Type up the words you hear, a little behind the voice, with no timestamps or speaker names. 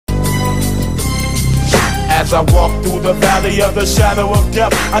As I walk through the valley of the shadow of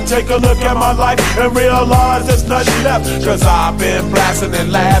death, I take a look at my life and realize there's nothing left. Cause I've been blasting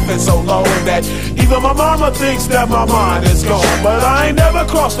and laughing so long that even my mama thinks that my mind is gone. But I ain't never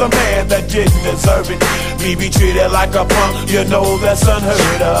crossed a man that didn't deserve it. Me be treated like a punk, you know that's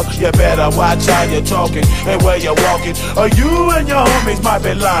unheard of. You better watch how you're talking and where you're walking, or you and your homies might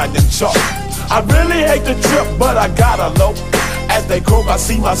be lying and chalk. I really hate the trip, but I gotta low. As they croak, I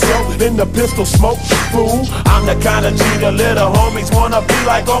see myself in the pistol smoke. Fool, I'm the kind of G the little homies wanna be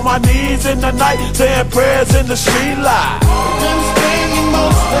like, on my knees in the night, saying prayers in the street light. Been spending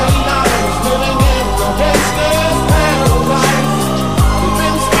most of their lives living in the gangster's paradise. We've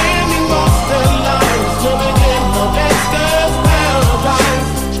been spending most of their lives living in the gangster's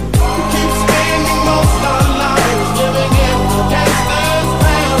paradise. We keep spending most of our lives living in the gangster's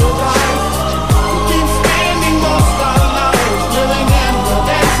paradise. We keep spending most of our lives living in the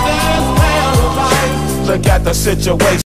gangster's paradise. Look at the situation.